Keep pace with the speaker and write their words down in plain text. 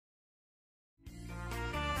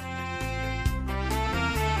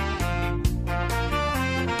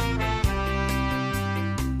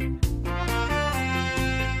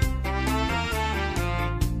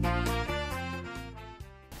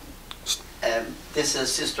This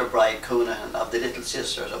is Sister Bride Coonahan of the Little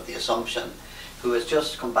Sisters of the Assumption, who has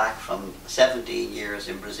just come back from 17 years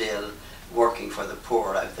in Brazil working for the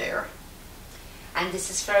poor out there. And this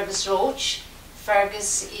is Fergus Roach.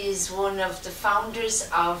 Fergus is one of the founders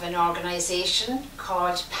of an organisation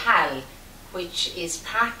called PAL, which is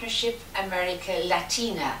Partnership America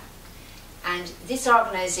Latina. And this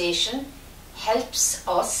organisation helps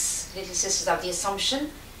us, Little Sisters of the Assumption,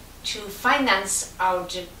 to finance our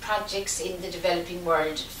projects in the developing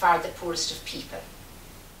world for the poorest of people.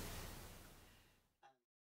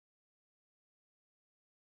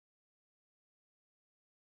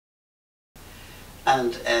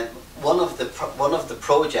 And one of the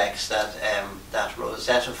projects that that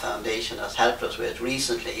Rosetta Foundation has helped us with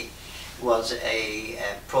recently was a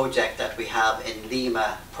project that we have in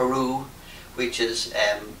Lima, Peru, which is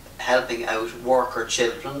helping out worker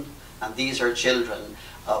children, and these are children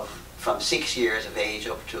from 6 years of age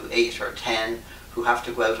up to 8 or 10 who have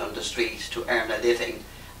to go out on the street to earn a living,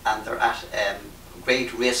 and they're at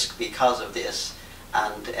great risk because of this.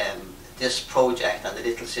 And this project and the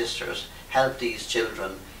Little Sisters help these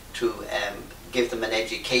children to give them an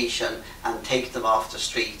education and take them off the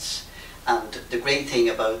streets. And the great thing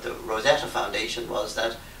about the Rosetta Foundation was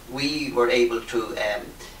that we were able to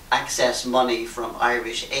access money from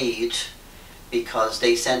Irish Aid, because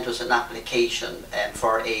they sent us an application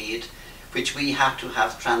for aid, which we had to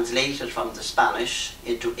have translated from the Spanish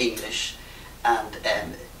into English, and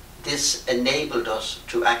this enabled us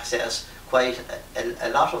to access quite a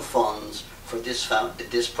lot of funds for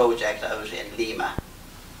this project out in Lima.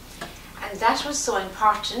 And that was so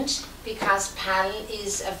important because PAL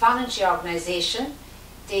is a voluntary organisation.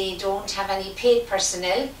 They don't have any paid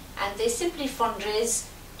personnel, and they simply fundraise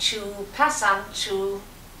to pass on to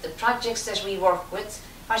the projects that we work with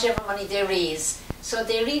whatever money they raise. So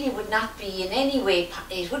they really would not be in any way,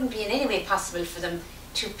 it wouldn't be in any way possible for them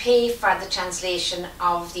to pay for the translation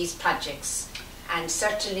of these projects. And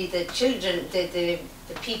certainly the children, the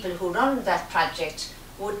people who run that project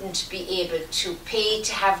wouldn't be able to pay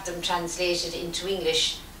to have them translated into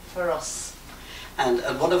English for us. And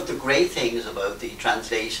one of the great things about the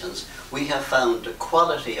translations, we have found the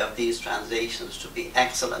quality of these translations to be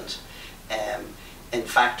excellent. In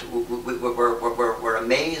fact, we're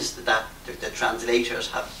amazed that the translators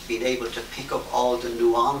have been able to pick up all the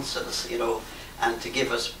nuances, you know, and to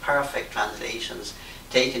give us perfect translations,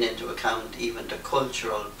 taking into account even the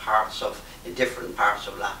cultural parts of different parts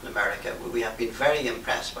of Latin America. We have been very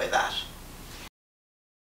impressed by that.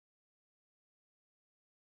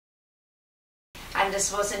 And I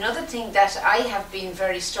suppose another thing that I have been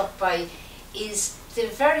very struck by is the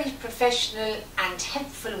very professional and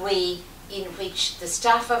helpful way in which the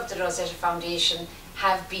staff of the Rosetta Foundation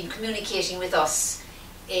have been communicating with us.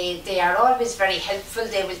 They are always very helpful.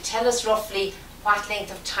 They will tell us roughly what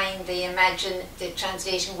length of time they imagine the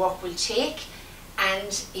translation work will take,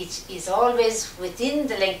 and it is always within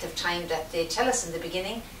the length of time that they tell us in the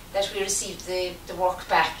beginning that we receive the work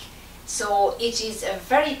back. So it is a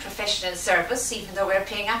very professional service, even though we're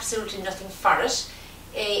paying absolutely nothing for it.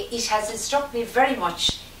 It has instructed me very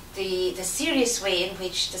much the serious way in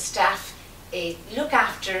which the staff look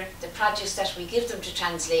after the projects that we give them to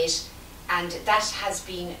translate, and that has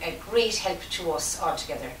been a great help to us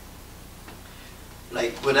altogether.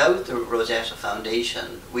 Like, without the Rosetta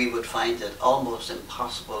Foundation, we would find it almost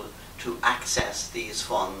impossible to access these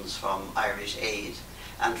funds from Irish Aid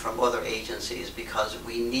and from other agencies, because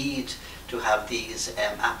we need to have these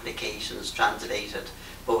applications translated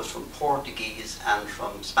both from Portuguese and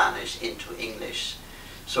from Spanish into English.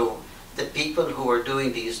 So the people who are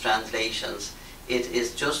doing these translations, it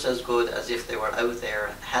is just as good as if they were out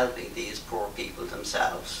there helping these poor people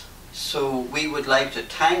themselves. So we would like to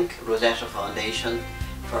thank Rosetta Foundation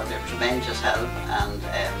for their tremendous help, and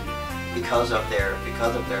because of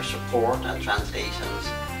their support and translations,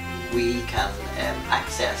 we can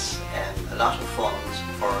access a lot of funds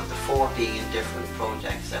for the 14 different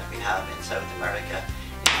projects that we have in South America,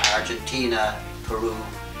 in Argentina, Peru,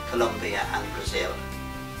 Colombia and Brazil.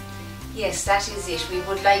 Yes, that is it. We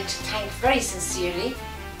would like to thank very sincerely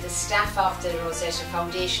the staff of the Rosetta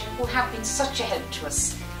Foundation, who have been such a help to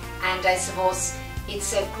us. And I suppose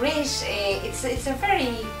it's a great, it's a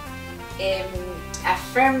very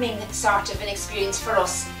affirming sort of an experience for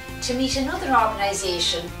us to meet another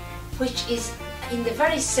organisation which is in the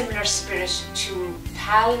very similar spirit to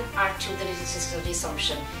PAL or to the Little Sisters of the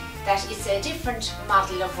Assumption. That it's a different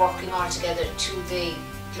model of working all together to the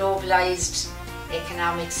globalised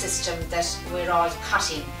economic system that we're all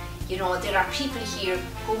caught in. You know, there are people here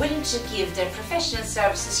who are willing to give their professional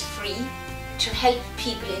services free to help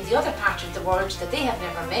people in the other part of the world that they have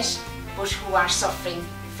never met, but who are suffering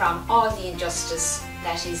from all the injustice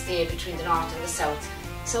that is there between the North and the South.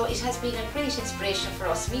 So it has been a great inspiration for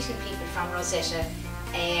us meeting people from Rosetta.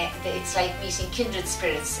 It's like meeting kindred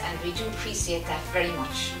spirits, and we do appreciate that very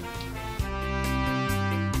much.